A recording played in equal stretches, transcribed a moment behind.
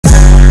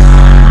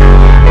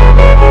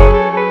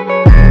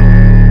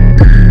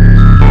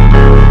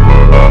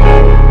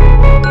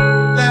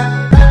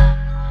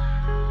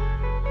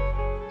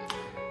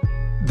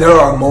There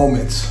are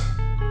moments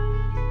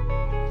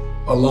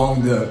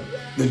along the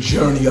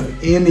journey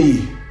of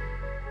any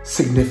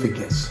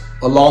significance,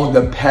 along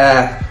the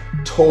path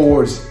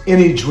towards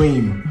any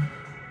dream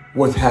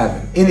worth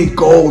having, any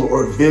goal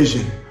or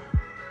vision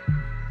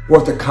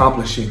worth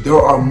accomplishing. There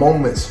are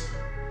moments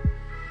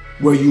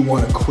where you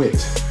want to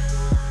quit,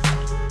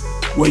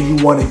 where you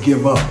want to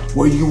give up,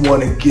 where you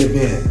want to give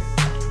in,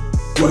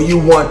 where you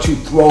want to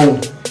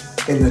throw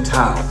in the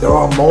towel. There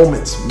are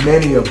moments,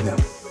 many of them,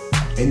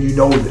 and you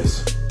know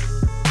this.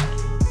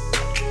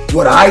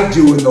 What I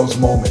do in those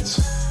moments,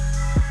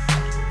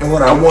 and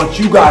what I want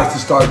you guys to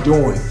start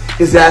doing,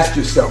 is ask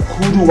yourself,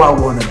 who do I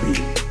want to be?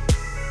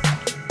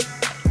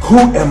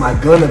 Who am I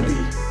gonna be?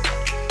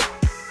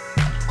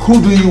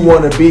 Who do you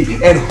want to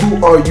be? And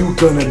who are you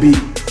gonna be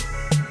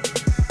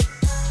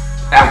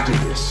after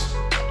this?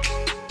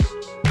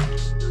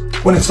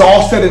 When it's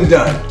all said and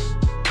done,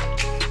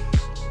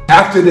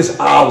 after this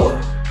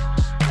hour,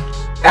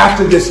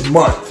 after this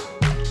month,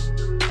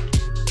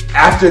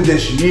 after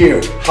this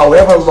year,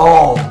 however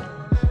long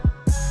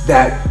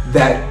that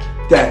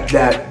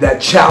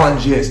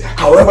challenge is,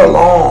 however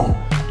long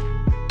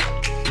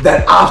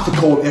that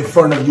obstacle in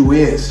front of you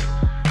is,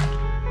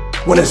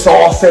 when it's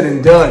all said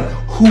and done,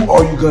 who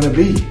are you going to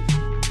be?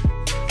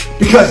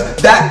 Because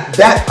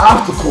that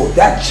obstacle,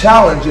 that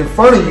challenge in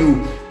front of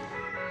you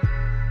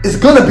is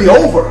going to be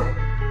over.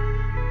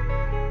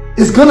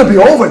 It's going to be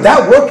over.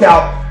 That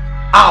workout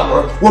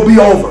hour will be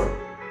over.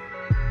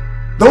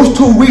 Those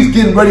 2 weeks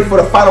getting ready for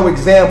the final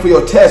exam for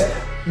your test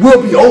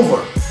will be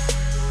over.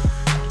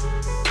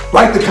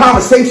 Right? The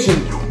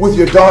conversation with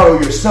your daughter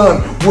or your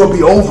son will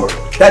be over.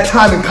 That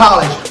time in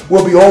college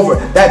will be over.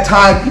 That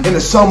time in the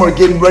summer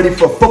getting ready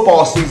for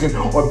football season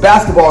or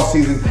basketball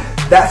season,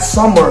 that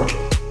summer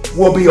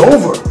will be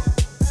over.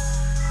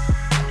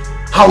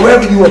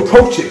 However you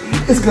approach it,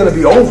 it's going to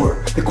be over.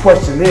 The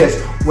question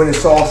is, when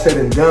it's all said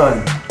and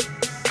done,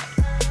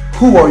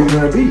 who are you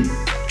going to be?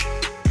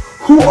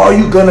 Who are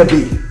you going to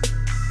be?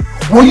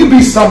 Will you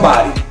be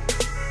somebody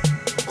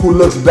who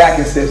looks back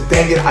and says,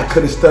 dang it, I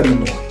could have studied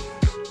more.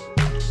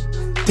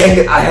 Dang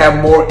it, I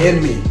have more in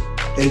me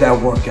in that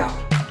workout.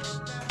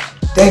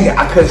 Dang it,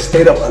 I could have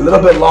stayed up a little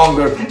bit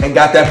longer and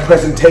got that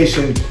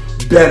presentation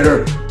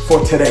better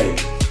for today.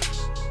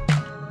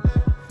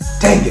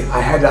 Dang it,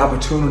 I had the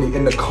opportunity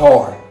in the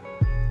car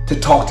to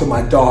talk to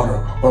my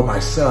daughter or my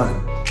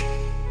son,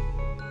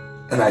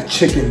 and I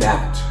chickened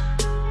out.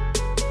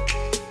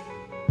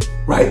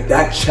 Right?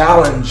 That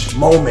challenge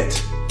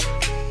moment,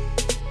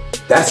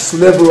 that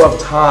sliver of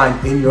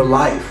time in your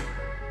life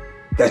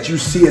that you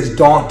see as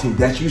daunting,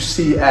 that you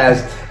see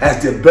as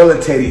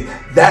debilitating,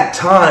 that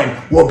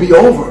time will be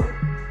over.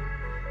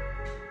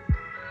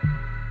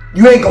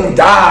 You ain't gonna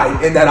die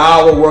in that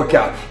hour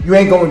workout. You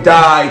ain't gonna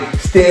die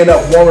staying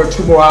up 1 or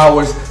 2 more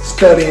hours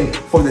studying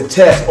for the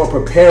test or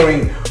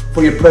preparing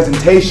for your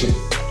presentation.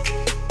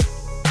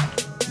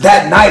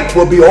 That night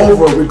will be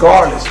over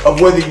regardless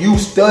of whether you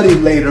study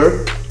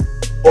later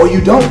or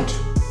you don't.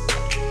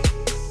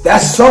 That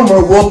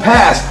summer will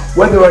pass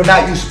whether or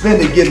not you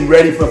spend it getting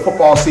ready for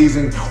football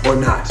season or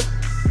not.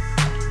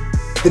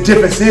 The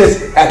difference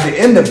is, at the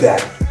end of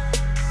that,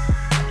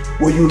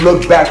 will you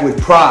look back with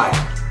pride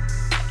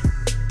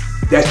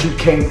that you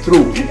came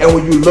through, and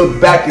when you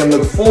look back and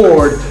look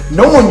forward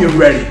knowing you're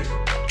ready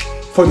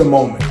for the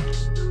moment?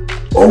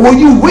 Or will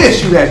you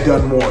wish you had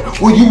done more?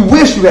 Will you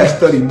wish you had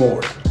studied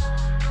more?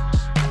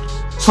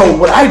 So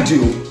what I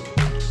do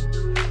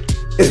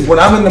is, when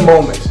I'm in the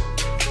moment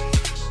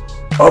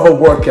of a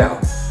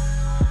workout,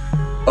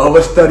 of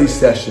a study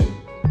session,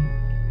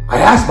 I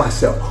ask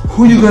myself,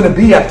 who are you going to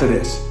be after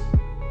this?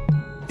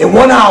 In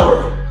 1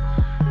 hour,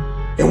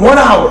 who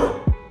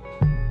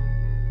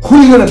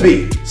are you going to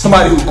be?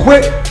 Somebody who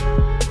quit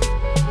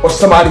or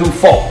somebody who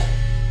fought?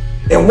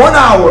 In 1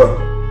 hour,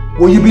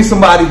 will you be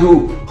somebody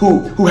who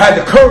had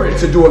the courage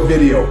to do a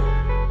video,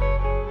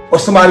 or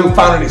somebody who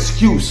found an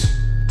excuse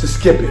to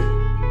skip it?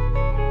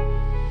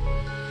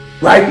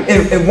 Right?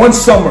 In 1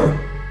 summer,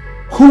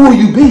 who will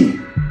you be?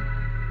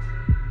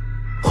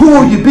 Who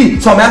will you be?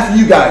 So I'm asking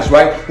you guys,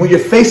 right? When you're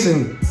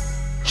facing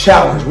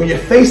challenge, when you're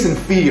facing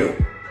fear,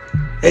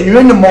 and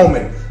you're in the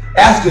moment,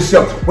 ask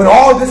yourself, when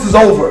all this is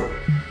over,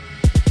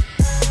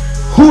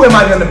 who am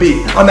I going to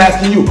be? I'm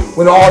asking you,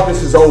 when all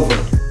this is over,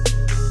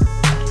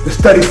 the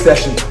study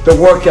session, the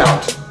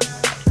workout,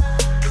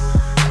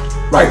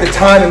 right? The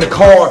time in the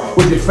car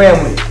with your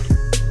family,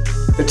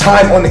 the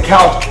time on the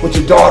couch with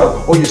your daughter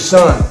or your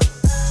son,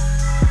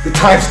 the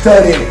time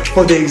studying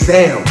for the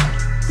exam,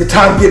 the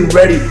time getting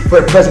ready for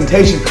a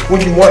presentation,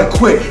 when you want to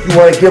quit, you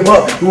want to give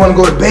up, you want to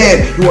go to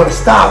bed, you want to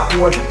stop,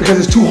 because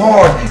it's too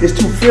hard, it's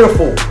too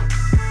fearful.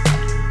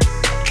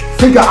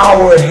 Think an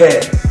hour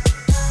ahead.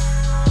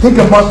 Think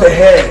a month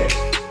ahead.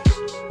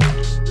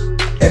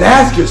 And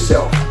ask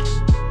yourself,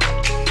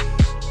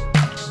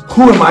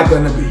 who am I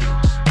going to be?